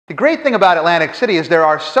The great thing about Atlantic City is there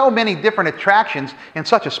are so many different attractions in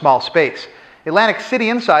such a small space. Atlantic City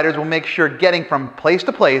insiders will make sure getting from place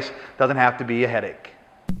to place doesn't have to be a headache.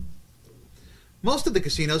 Most of the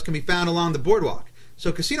casinos can be found along the boardwalk,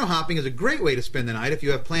 so casino hopping is a great way to spend the night if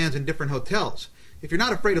you have plans in different hotels. If you're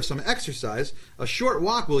not afraid of some exercise, a short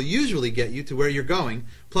walk will usually get you to where you're going,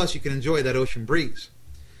 plus you can enjoy that ocean breeze.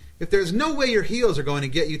 If there's no way your heels are going to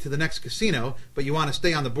get you to the next casino, but you want to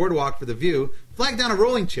stay on the boardwalk for the view, flag down a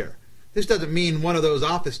rolling chair. This doesn't mean one of those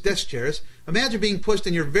office desk chairs. Imagine being pushed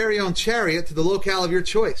in your very own chariot to the locale of your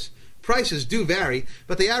choice. Prices do vary,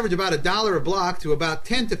 but they average about $1 a block to about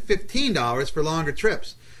 $10 to $15 for longer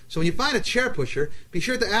trips. So when you find a chair pusher, be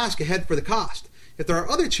sure to ask ahead for the cost. If there are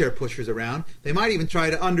other chair pushers around, they might even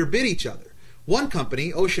try to underbid each other. One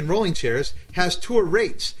company, Ocean Rolling Chairs, has tour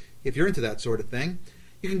rates, if you're into that sort of thing.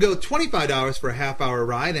 You can go $25 for a half-hour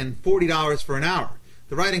ride and $40 for an hour.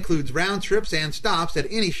 The ride includes round trips and stops at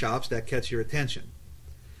any shops that catch your attention.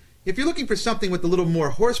 If you're looking for something with a little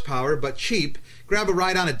more horsepower but cheap, grab a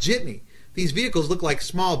ride on a Jitney. These vehicles look like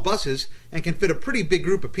small buses and can fit a pretty big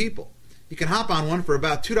group of people. You can hop on one for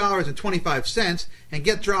about $2.25 and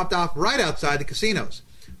get dropped off right outside the casinos.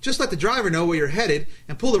 Just let the driver know where you're headed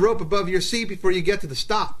and pull the rope above your seat before you get to the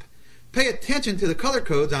stop. Pay attention to the color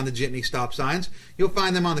codes on the Jitney stop signs. You'll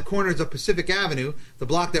find them on the corners of Pacific Avenue, the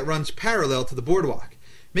block that runs parallel to the boardwalk.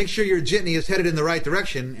 Make sure your Jitney is headed in the right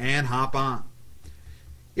direction and hop on.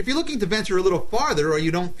 If you're looking to venture a little farther or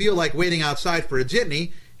you don't feel like waiting outside for a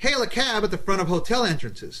Jitney, hail a cab at the front of hotel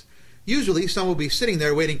entrances. Usually some will be sitting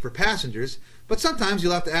there waiting for passengers, but sometimes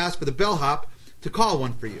you'll have to ask for the bellhop to call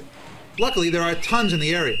one for you. Luckily, there are tons in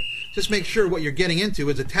the area. Just make sure what you're getting into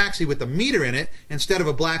is a taxi with a meter in it instead of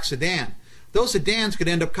a black sedan. Those sedans could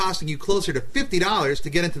end up costing you closer to $50 to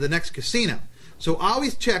get into the next casino. So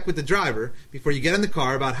always check with the driver before you get in the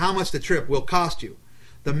car about how much the trip will cost you.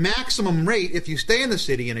 The maximum rate if you stay in the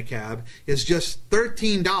city in a cab is just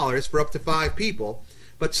 $13 for up to 5 people,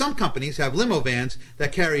 but some companies have limo vans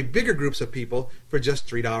that carry bigger groups of people for just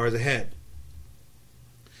 $3 a head.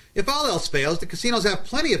 If all else fails, the casinos have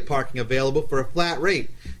plenty of parking available for a flat rate,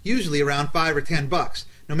 usually around $5 or $10,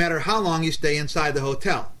 no matter how long you stay inside the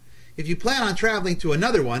hotel. If you plan on traveling to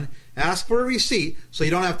another one, ask for a receipt so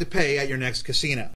you don't have to pay at your next casino.